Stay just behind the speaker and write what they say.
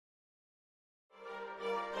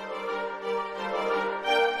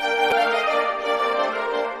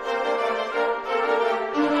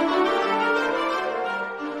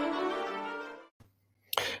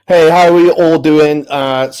Hey, how are we all doing?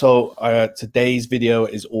 Today's video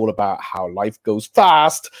is all about how life goes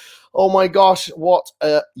fast. Oh my gosh, what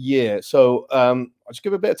a year. I'll just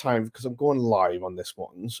give a bit of time because I'm going live on this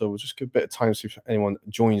one. So we'll just give a bit of time to see if anyone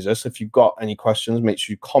joins us. If you've got any questions, make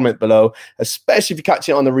sure you comment below, especially if you catch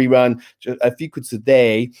it on the rerun. If you could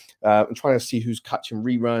today, I'm trying to see who's catching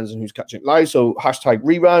reruns and who's catching live. So hashtag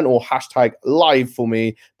rerun or hashtag live for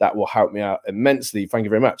me. That will help me out immensely. Thank you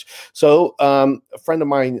very much. A friend of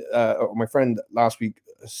mine, my friend last week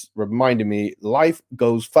reminded me life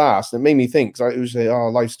goes fast. It made me think, because I always say, oh,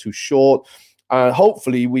 life's too short. And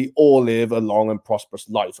hopefully we all live a long and prosperous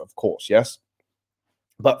life, of course, yes.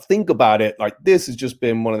 But think about it, like this has just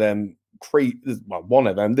been one of them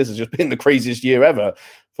this has just been the craziest year ever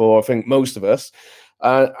for, I think, most of us.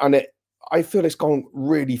 I feel it's gone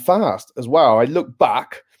really fast as well. I look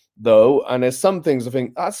back though, and there's some things I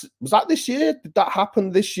think, was that this year? Did that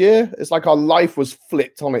happen this year? It's like our life was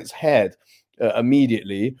flipped on its head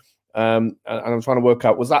immediately. And I'm trying to work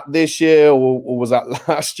out, was that this year or was that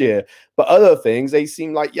last year? But other things, they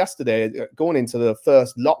seem like yesterday. Going into the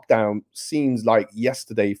first lockdown seems like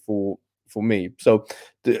yesterday for me. So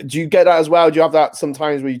do you get that as well? Do you have that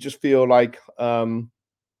sometimes where you just feel like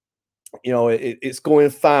it's going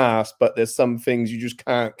fast, but there's some things you just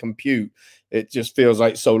can't compute? It just feels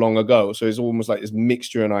like so long ago. So it's almost like this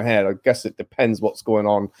mixture in our head. I guess it depends what's going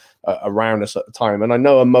on around us at the time. And I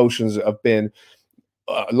know emotions have been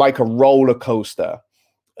like a roller coaster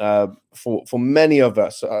for many of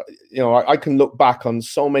us. I can look back on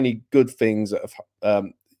so many good things that have,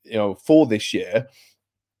 for this year,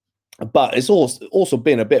 but it's also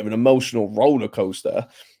been a bit of an emotional roller coaster.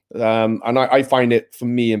 And I find it, for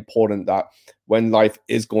me, important that when life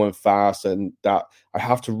is going fast, and that I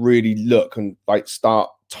have to really look and like start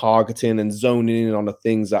targeting and zoning in on the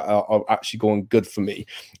things that are actually going good for me.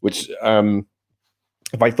 Which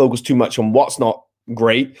if I focus too much on what's not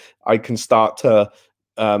great, I can start to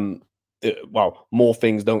more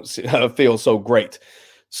things don't feel so great.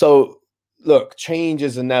 So look, change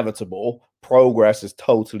is inevitable. Progress is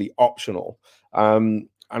totally optional. And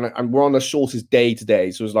we're on the shortest day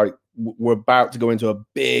today, so it's like we're about to go into a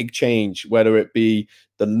big change. Whether it be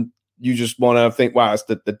you just want to think, wow, it's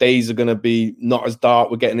the days are going to be not as dark.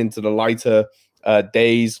 We're getting into the lighter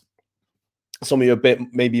days. Some of you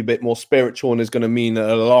maybe a bit more spiritual, and is going to mean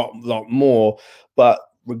a lot more. But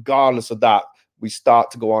regardless of that, we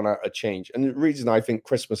start to go on a change. And the reason I think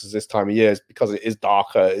Christmas is this time of year is because it is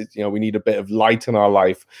darker. We need a bit of light in our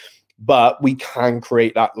life, but we can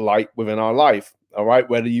create that light within our life. All right,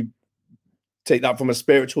 whether you take that from a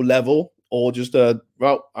spiritual level or just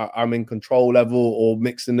I'm in control level, or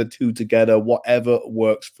mixing the two together, whatever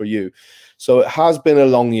works for you. So it has been a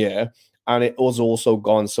long year, and it was also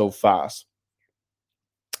gone so fast.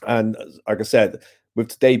 And like I said, with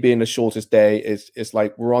today being the shortest day, it's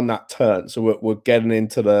like we're on that turn. So we're getting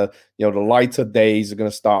into the lighter days are going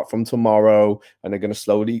to start from tomorrow, and they're going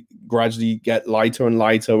to gradually get lighter and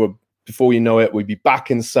lighter. Before you know it, we'll be back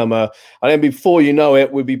in summer. And then before you know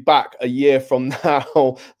it, we'll be back a year from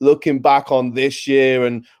now, looking back on this year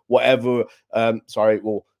and whatever,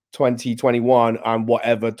 2021 and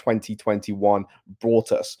whatever 2021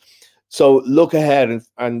 brought us. So look ahead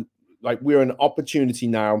and like we're an opportunity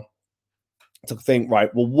now to think, right,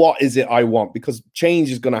 well, what is it I want? Because change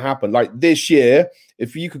is going to happen. Like this year,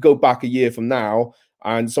 if you could go back a year from now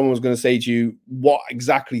and someone was going to say to you, what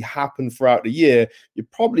exactly happened throughout the year, you're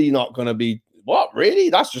probably not going to be, what, really?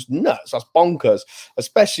 That's just nuts. That's bonkers.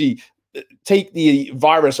 Especially take the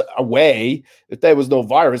virus away. If there was no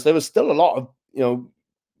virus, there was still a lot of,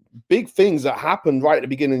 big things that happened right at the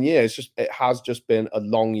beginning of the year. It has just been a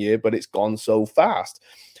long year, but it's gone so fast.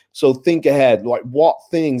 So think ahead, like what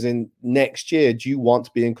things in next year do you want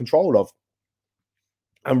to be in control of?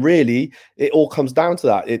 And really, it all comes down to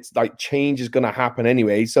that. It's like change is going to happen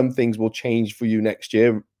anyway. Some things will change for you next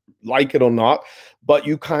year, like it or not, but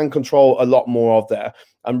you can control a lot more of that.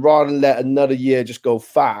 And rather than let another year just go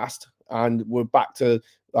fast, and we're back to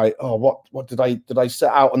like, oh, what did I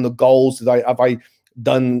set out on the goals? Have I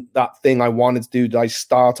done that thing I wanted to do? Did I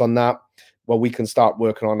start on that? Well, we can start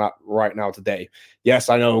working on that right now today. Yes,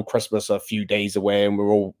 I know Christmas a few days away and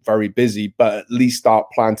we're all very busy, but at least start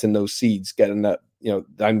planting those seeds, getting that,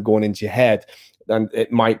 then going into your head. Then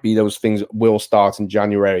it might be those things will start in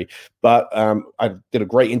January. But I did a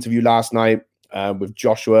great interview last night with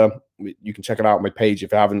Joshua. You can check it out on my page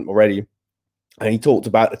if you haven't already. And he talked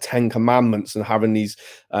about the 10 commandments and having these,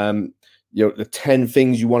 the 10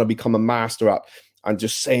 things you want to become a master at, and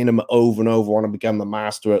just saying them over and over. I want to become a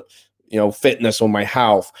master at, fitness or my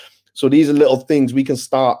health. So these are little things we can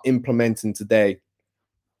start implementing today.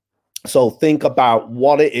 So think about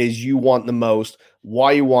what it is you want the most,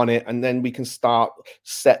 why you want it, and then we can start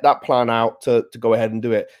set that plan out to go ahead and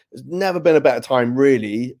do it. There's never been a better time,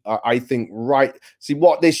 really. I think, right? See,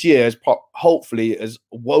 what this year has hopefully has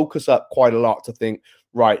woke us up quite a lot to think,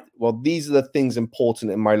 right, well, these are the things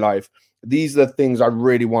important in my life. These are the things I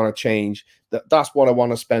really want to change. That's what I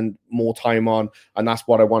want to spend more time on, and that's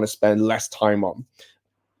what I want to spend less time on.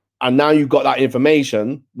 And now you've got that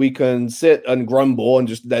information, we can sit and grumble and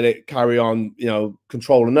just let it carry on,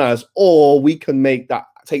 controlling us, or we can take that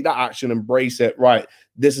action, embrace it. Right,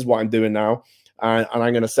 this is what I'm doing now, and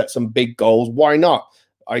I'm going to set some big goals. Why not?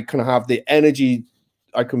 I can have the energy.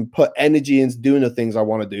 I can put energy into doing the things I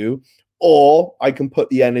want to do, or I can put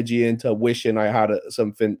the energy into wishing I had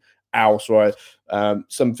something else, or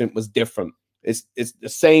something was different. It's the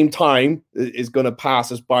same time is going to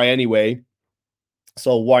pass us by anyway.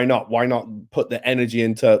 So why not? Why not put the energy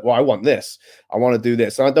into, well, I want this. I want to do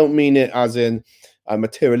this. And I don't mean it as in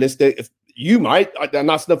materialistic. If you might, and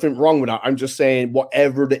that's nothing wrong with that. I'm just saying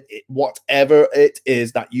whatever it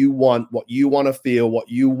is that you want, what you want to feel, what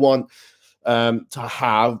you want to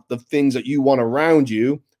have, the things that you want around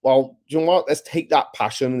you. Well, you know what? Let's take that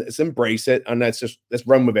passion, let's embrace it, and let's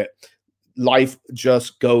run with it. Life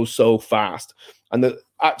just goes so fast. And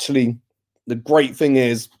actually, the great thing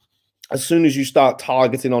is, as soon as you start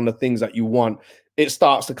targeting on the things that you want, it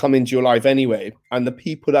starts to come into your life anyway. And the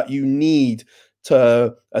people that you need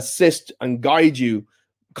to assist and guide you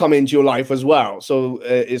come into your life as well. So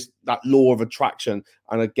it's that law of attraction.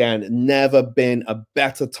 And again, never been a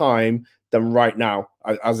better time than right now.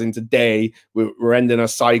 As in today, we're ending a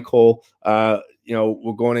cycle.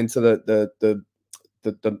 We're going into the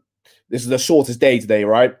this is the shortest day today,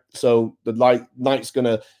 right? So the day's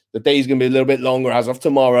gonna be a little bit longer as of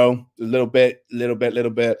tomorrow, a little bit.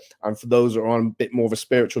 And for those that are on a bit more of a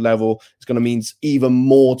spiritual level, it's gonna mean even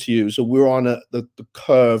more to you. So we're on the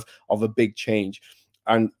curve of a big change.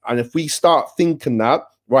 And if we start thinking that,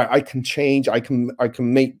 right, I can change, I can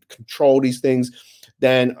control these things,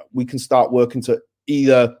 then we can start working to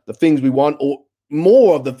either the things we want or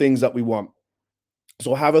more of the things that we want.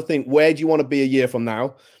 So have a think, where do you want to be a year from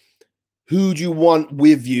now? Who do you want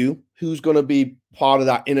with you? Who's going to be part of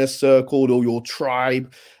that inner circle or your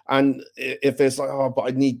tribe? And if it's like, oh, but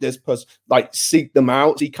I need this person, like seek them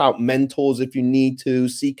out, seek out mentors if you need to,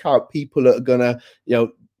 seek out people that are going to,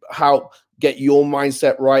 help get your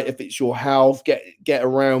mindset right. If it's your health, get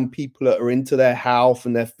around people that are into their health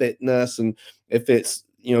and their fitness. And if it's,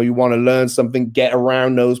 you want to learn something, get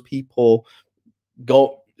around those people.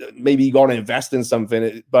 Maybe you got to invest in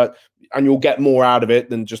something, and you'll get more out of it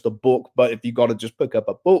than just a book. But if you got to just pick up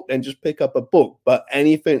a book, then just pick up a book. But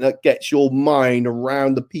anything that gets your mind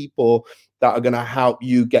around the people that are going to help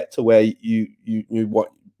you get to where you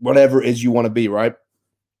whatever it is you want to be, right?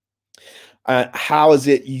 How is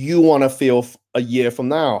it you want to feel a year from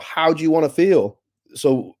now? How do you want to feel?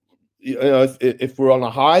 So, if we're on a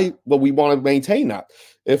high, well, we want to maintain that.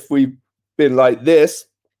 If we've been like this,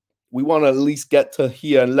 we want to at least get to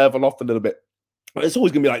here and level off a little bit. It's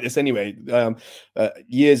always going to be like this anyway.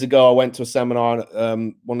 Years ago, I went to a seminar.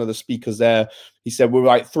 One of the speakers there, he said, we're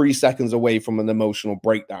like 3 seconds away from an emotional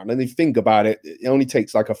breakdown. And if you think about it, it only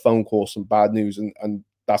takes like a phone call, some bad news, and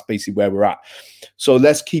that's basically where we're at. So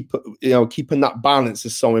let's keeping that balance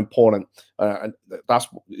is so important. And that's,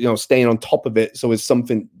 staying on top of it. So if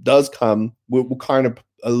something does come, we're kind of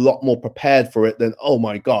a lot more prepared for it than, oh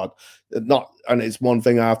my God, and it's one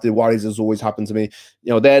thing after, why does this always happen to me?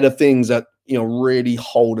 They're the things that, really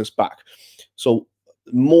hold us back. So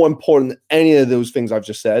more important than any of those things I've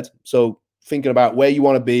just said. So thinking about where you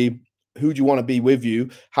want to be, who do you want to be with you,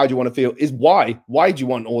 how do you want to feel, is why do you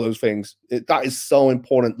want all those things? That is so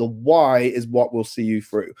important. The why is what will see you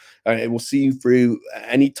through. It will see you through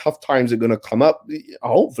any tough times that are going to come up.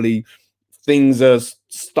 Hopefully things are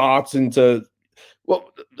starting to,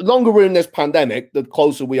 well, the longer we're in this pandemic, the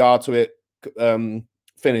closer we are to it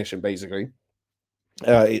finishing, basically.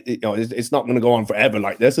 It's not going to go on forever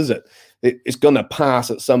like this, is it? It's going to pass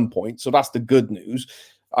at some point. So that's the good news.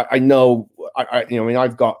 I know,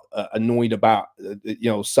 I've got annoyed about,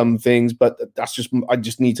 some things, but I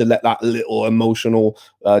just need to let that little emotional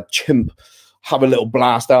chimp have a little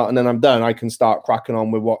blast out, and then I'm done. I can start cracking on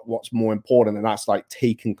with what's more important, and that's like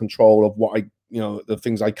taking control of what the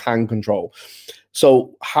things I can control.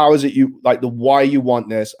 So how is it you like the why you want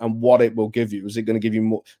this and what it will give you? Is it going to give you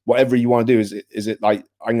more, whatever you want to do? Is it like,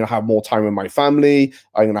 I'm going to have more time with my family?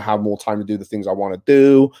 I'm going to have more time to do the things I want to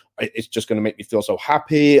do. It's just going to make me feel so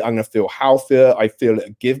happy. I'm going to feel healthier. I feel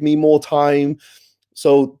it'll give me more time.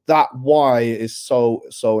 So that why is so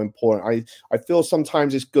important. I feel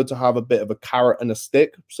sometimes it's good to have a bit of a carrot and a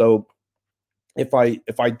stick. So if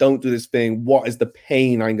I don't do this thing, what is the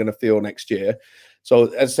pain I'm going to feel next year? So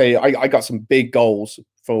let's say I got some big goals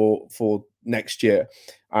for next year,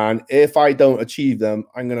 and if I don't achieve them,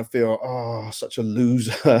 I'm going to feel, oh, such a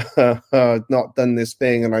loser, not done this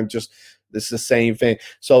thing, and I'm just, this is the same thing.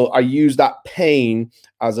 So I use that pain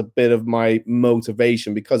as a bit of my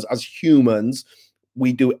motivation, because as humans,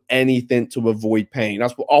 we do anything to avoid pain.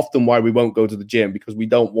 That's often why we won't go to the gym, because we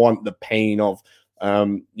don't want the pain of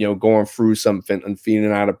going through something and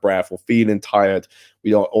feeling out of breath or feeling tired,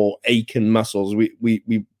 or aching muscles.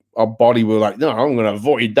 We our body will like, no, I'm going to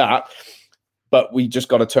avoid that. But we just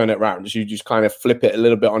got to turn it around. You just kind of flip it a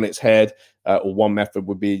little bit on its head. Or one method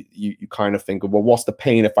would be you kind of think of, well, what's the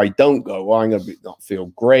pain if I don't go? Well, I'm going to not feel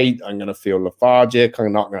great. I'm going to feel lethargic.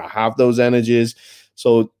 I'm not going to have those energies.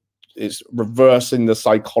 So it's reversing the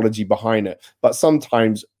psychology behind it. But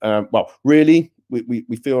sometimes, really,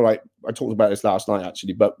 we feel like, I talked about this last night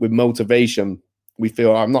actually, but with motivation, we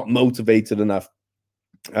feel I'm not motivated enough.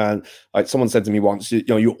 And like someone said to me once,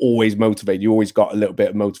 you're always motivated. You always got a little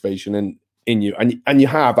bit of motivation in you, and you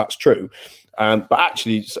have. That's true. But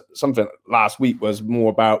actually, something last week was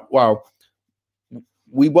more about, well,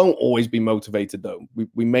 we won't always be motivated though.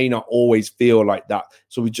 We may not always feel like that.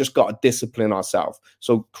 So we just got to discipline ourselves.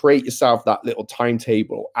 So create yourself that little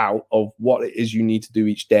timetable out of what it is you need to do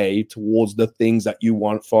each day towards the things that you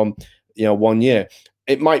want from 1 year.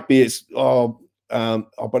 It might be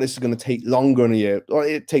but this is going to take longer in a year. Or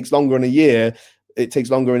it takes longer in a year. It takes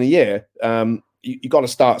longer in a year. You got to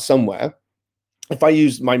start somewhere. If I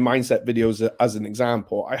use my mindset videos as an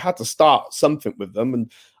example, I had to start something with them,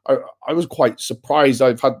 and I was quite surprised.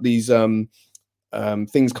 I've had these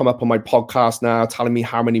things come up on my podcast now, telling me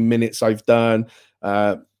how many minutes I've done,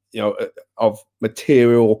 of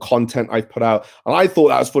material or content I've put out, and I thought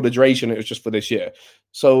that was for the duration. It was just for this year.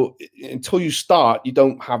 So until you start, you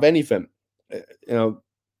don't have anything.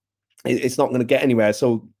 It's not going to get anywhere.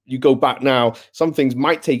 So you go back now. Some things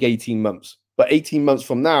might take 18 months. But 18 months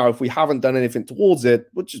from now, if we haven't done anything towards it,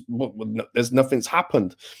 there's nothing's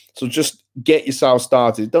happened. So just get yourself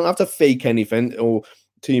started. Don't have to fake anything or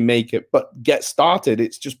till you make it, but get started.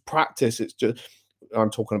 It's just practice. It's just,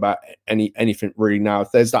 I'm talking about anything really now.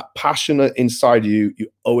 If there's that passion inside you, you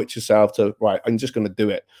owe it to yourself to, right, I'm just going to do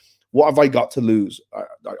it. What have I got to lose?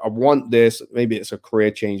 I want this. Maybe it's a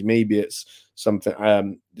career change. Maybe it's something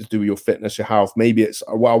to do with your fitness, your health. Maybe it's,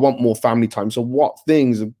 well, I want more family time. So what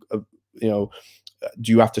things do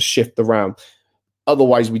you have to shift around?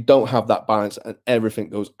 Otherwise, we don't have that balance and everything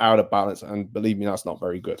goes out of balance. And believe me, that's not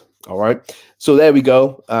very good. All right. So there we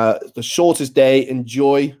go. The shortest day.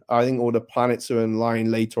 Enjoy. I think all the planets are in line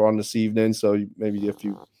later on this evening. So maybe if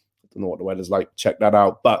you don't know what the weather's like, check that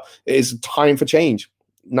out. But it is a time for change.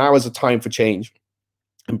 Now is a time for change.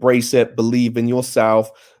 Embrace it. Believe in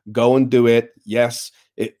yourself. Go and do it. Yes.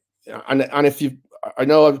 And if you, I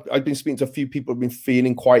know I've been speaking to a few people who've been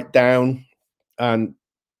feeling quite down, and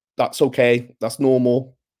that's okay. That's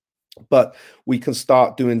normal. But we can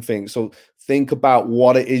start doing things. So think about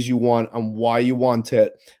what it is you want and why you want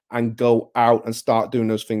it, and go out and start doing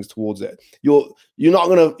those things towards it. You're not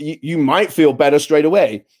gonna. You might feel better straight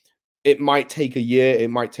away. It might take a year.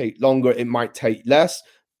 It might take longer. It might take less.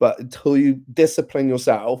 But until you discipline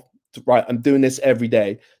yourself, right, I'm doing this every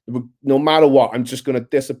day. No matter what, I'm just going to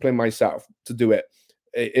discipline myself to do it.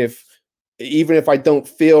 Even if I don't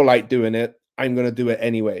feel like doing it, I'm going to do it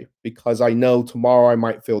anyway, because I know tomorrow I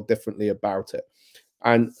might feel differently about it.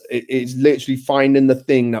 And it's literally finding the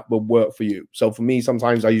thing that will work for you. So for me,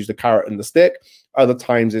 sometimes I use the carrot and the stick. Other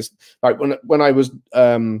times it's like when I was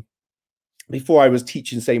before I was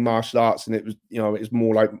teaching, say, martial arts, and it was, it's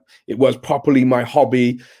more like it was properly my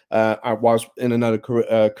hobby. I was in another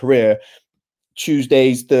career.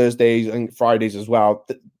 Tuesdays, Thursdays, and Fridays as well.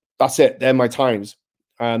 That's it. They're my times.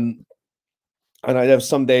 And I have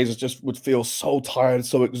some days I just would feel so tired,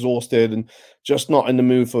 so exhausted, and just not in the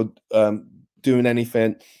mood for doing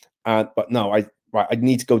anything. But no, I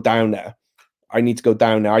need to go down there. I need to go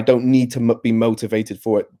down there. I don't need to be motivated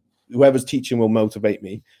for it. Whoever's teaching will motivate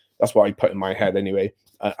me. That's what I put in my head anyway.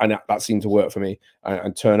 And that seemed to work for me,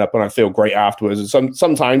 and turn up and I feel great afterwards. And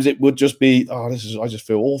sometimes it would just be, I just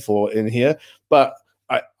feel awful in here. But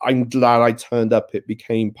I'm glad I turned up. It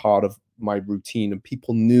became part of my routine, and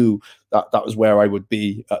people knew that was where I would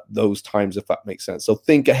be at those times, if that makes sense. So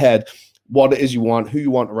think ahead, what it is you want, who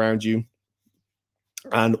you want around you,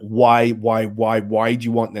 and why do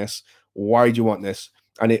you want this? Why do you want this?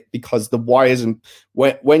 And because the why isn't,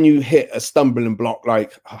 when you hit a stumbling block,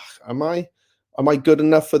 like, am I good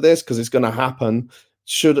enough for this? Because it's going to happen.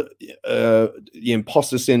 should the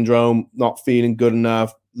imposter syndrome, not feeling good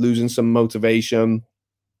enough, losing some motivation.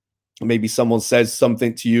 Maybe someone says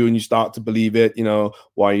something to you and you start to believe it.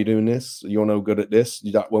 Why are you doing this? You're no good at this.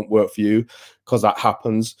 That won't work for you, because that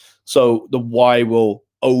happens. So the why will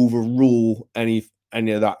overrule any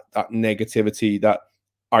of that negativity that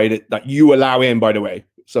you allow in, by the way.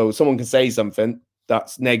 So someone can say something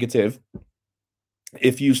that's negative.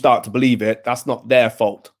 If you start to believe it, that's not their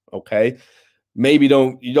fault. Okay. Maybe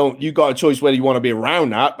you got a choice whether you want to be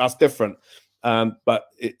around that. That's different. But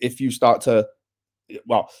if you start to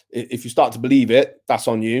believe it, that's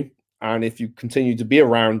on you. And if you continue to be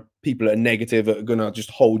around people that are negative, that are going to just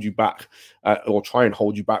hold you back, or try and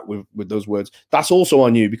hold you back with those words, that's also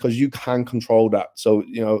on you, because you can control that. So,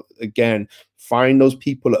 again, find those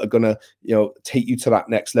people that are going to, take you to that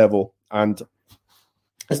next level. And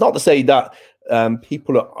it's not to say that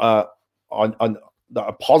people that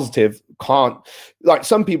are positive can't, like,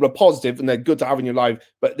 some people are positive and they're good to have in your life,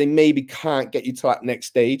 but they maybe can't get you to that next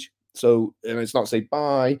stage. So, and it's not to say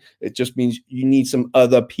bye. It just means you need some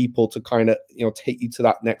other people to kind of, take you to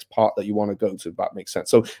that next part that you want to go to. If that makes sense.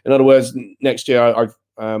 So, in other words, next year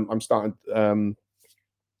I'm starting.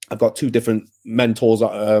 I've got 2 different mentors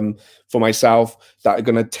for myself that are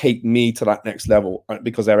going to take me to that next level,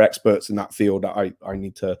 because they're experts in that field that I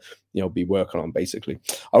need to, be working on, basically.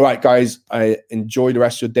 All right, guys, I enjoy the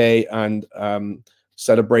rest of your day, and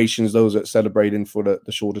celebrations, those that are celebrating for the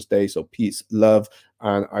shortest day. So peace, love,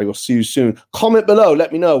 and I will see you soon. Comment below.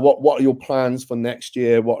 Let me know what are your plans for next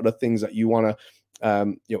year. What are the things that you want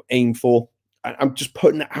to aim for? I'm just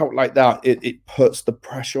putting it out like that. It puts the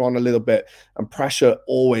pressure on a little bit, and pressure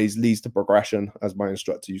always leads to progression, as my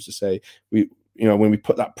instructor used to say. When we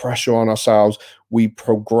put that pressure on ourselves, we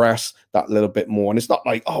progress that little bit more. And it's not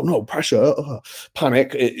like, oh no, pressure,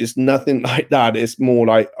 panic. It's nothing like that. It's more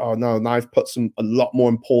like, oh no, now I've put a lot more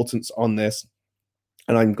importance on this,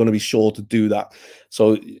 and I'm going to be sure to do that.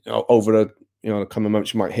 So over the coming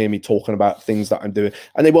months, you might hear me talking about things that I'm doing,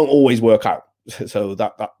 and they won't always work out. So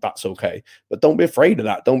that's okay. But don't be afraid of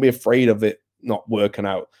that. Don't be afraid of it not working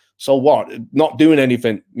out. So what? Not doing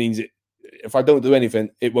anything means it. If I don't do anything,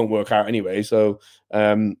 it won't work out anyway. So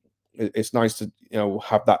it's nice to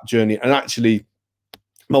have that journey. And actually,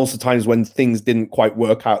 most of the times when things didn't quite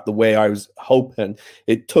work out the way I was hoping,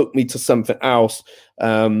 it took me to something else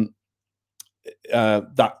that I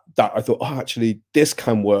thought, oh, actually, this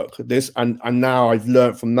can work. And now I've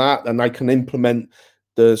learned from that, and I can implement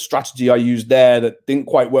the strategy I used there that didn't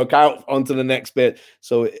quite work out onto the next bit.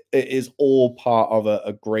 So it is all part of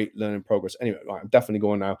a great learning progress. Anyway, right, I'm definitely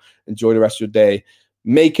going now. Enjoy the rest of your day.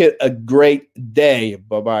 Make it a great day.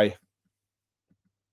 Bye-bye.